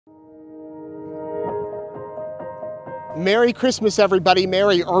Merry Christmas, everybody.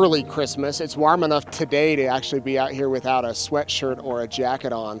 Merry early Christmas. It's warm enough today to actually be out here without a sweatshirt or a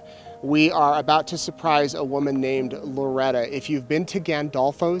jacket on. We are about to surprise a woman named LoRita. If you've been to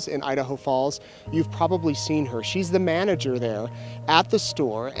Gandolfo's in Idaho Falls, you've probably seen her. She's the manager there at the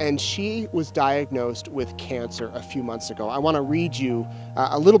store, and she was diagnosed with cancer a few months ago. I want to read you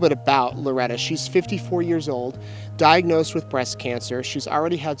a little bit about LoRita. She's 54 years old, diagnosed with breast cancer. She's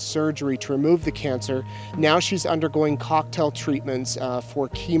already had surgery to remove the cancer. Now she's undergoing cocktail treatments for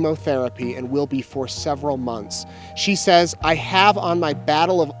chemotherapy and will be for several months. She says, "I have on my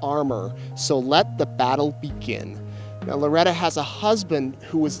battle of armor, so let the battle begin." Now, LoRita has a husband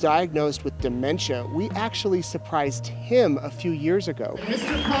who was diagnosed with dementia. We actually surprised him a few years ago.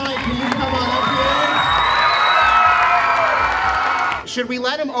 Mr. Kahn, can you come on up here? Should we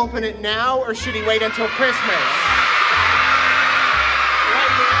let him open it now, or should he wait until Christmas?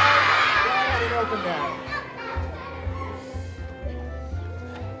 Right now, go ahead and open that.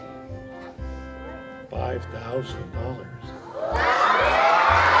 $5,000.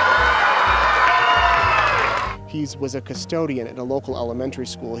 He was a custodian at a local elementary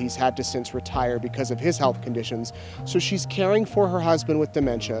school. He's had to since retire because of his health conditions. So she's caring for her husband with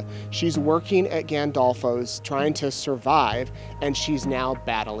dementia. She's working at Gandolfo's trying to survive, and she's now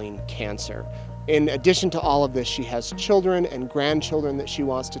battling cancer. In addition to all of this, she has children and grandchildren that she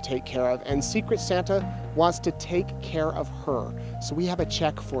wants to take care of, and Secret Santa wants to take care of her. So we have a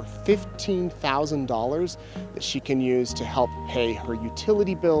check for $15,000 that she can use to help pay her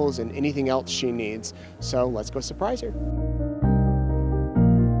utility bills and anything else she needs. So let's go surprise her.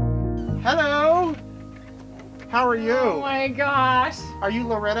 Hello! How are you? Oh my gosh. Are you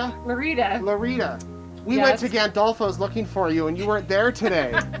LoRita? LoRita. LoRita. We Yes. went to Gandolfo's looking for you, and you weren't there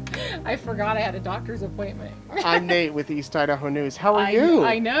today. I forgot I had a doctor's appointment. I'm Nate with East Idaho News. How are you?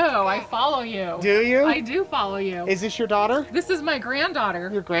 I know. I follow you. Do you? I do follow you. Is this your daughter? This is my granddaughter.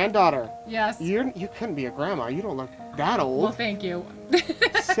 Your granddaughter. Yes. You couldn't be a grandma. You don't look that old. Well, thank you.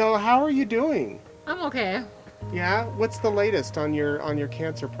 So how are you doing? I'm okay. Yeah. What's the latest on your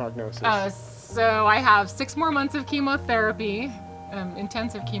cancer prognosis? So I have 6 more months of chemotherapy,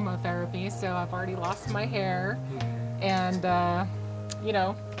 intensive chemotherapy. So I've already lost my hair, and you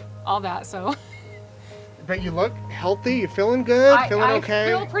know, all that. So. But you look healthy. You feeling good? Feeling okay? I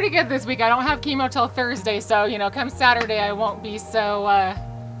feel pretty good this week. I don't have chemo till Thursday, so you know, come Saturday I won't be so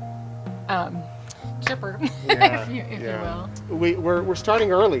chipper, Yeah, if you will. We're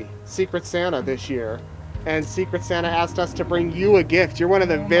starting early, Secret Santa this year, and Secret Santa asked us to bring you a gift. You're one of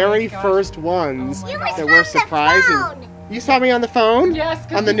the very first ones that we're surprising. You saw me on the phone? Yes,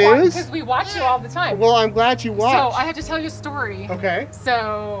 on the news? Because we watch you all the time. Well, I'm glad you watched. So I had to tell you a story. Okay.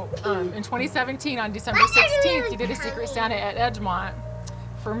 So in 2017, on December 16th, you did a Secret Santa at Edgemont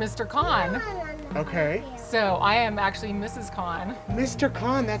for Mr. Kahn. Okay. So I am actually Mrs. Kahn. Mr.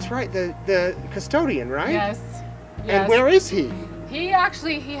 Kahn, that's right, the custodian, right? Yes. And where is he? He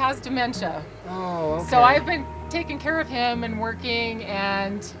has dementia. Oh, okay. So I've been taking care of him and working,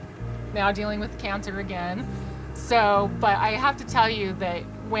 and now dealing with cancer again. So, but I have to tell you that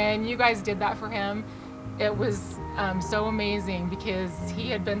when you guys did that for him, it was so amazing, because he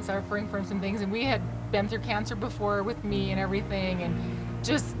had been suffering from some things, and we had been through cancer before with me and everything, and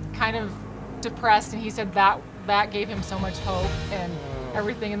just kind of depressed, and he said that gave him so much hope and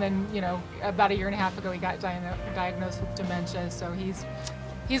everything. And then, you know, about 1.5 years ago, he got diagnosed with dementia. So he's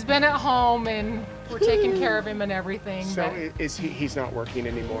been at home, and we're taking care of him and everything. So he's not working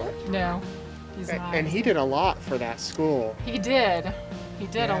anymore? No, he's not. And he did a lot for that school. He did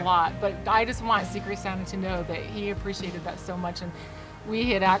a lot, but I just want Secret Santa to know that he appreciated that so much. And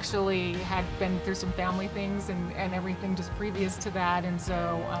we had actually been through some family things and everything just previous to that, and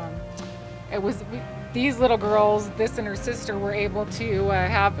so it was these little girls, this and her sister, were able to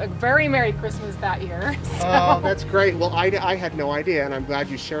have a very Merry Christmas that year. So. Oh, that's great. Well, I had no idea, and I'm glad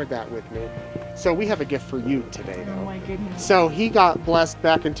you shared that with me. So we have a gift for you today, though. Oh my goodness. So he got blessed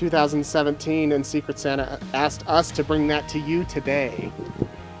back in 2017, and Secret Santa asked us to bring that to you today.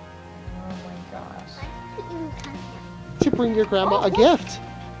 Oh my gosh. To bring your grandma a gift.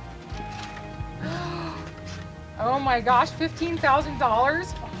 Oh my gosh,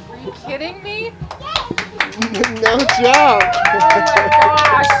 $15,000? Are you kidding me? No joke.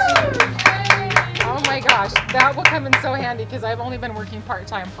 Oh my gosh, that will come in so handy, because I've only been working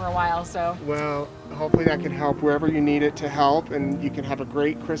part-time for a while, so. Well, hopefully that can help wherever you need it to help, and you can have a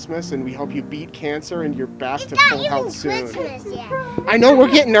great Christmas, and we hope you beat cancer and you're back to full health soon. Christmas yet. I know,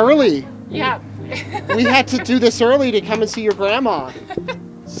 we're getting early. Yeah. We had to do this early to come and see your grandma.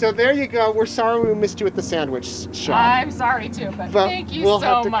 So there you go. We're sorry we missed you at the sandwich shop. I'm sorry too, but thank you we'll so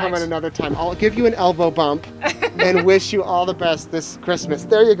have to much. come at another time. I'll give you an elbow bump and wish you all the best this Christmas.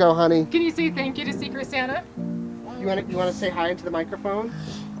 There you go, honey. Can you say thank you to Secret Santa? You want to say hi into the microphone?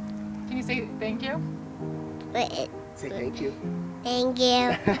 Can you say thank you? Say thank you. Thank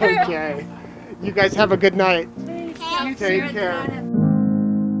you. Okay. You guys have a good night. Thanks. Take care.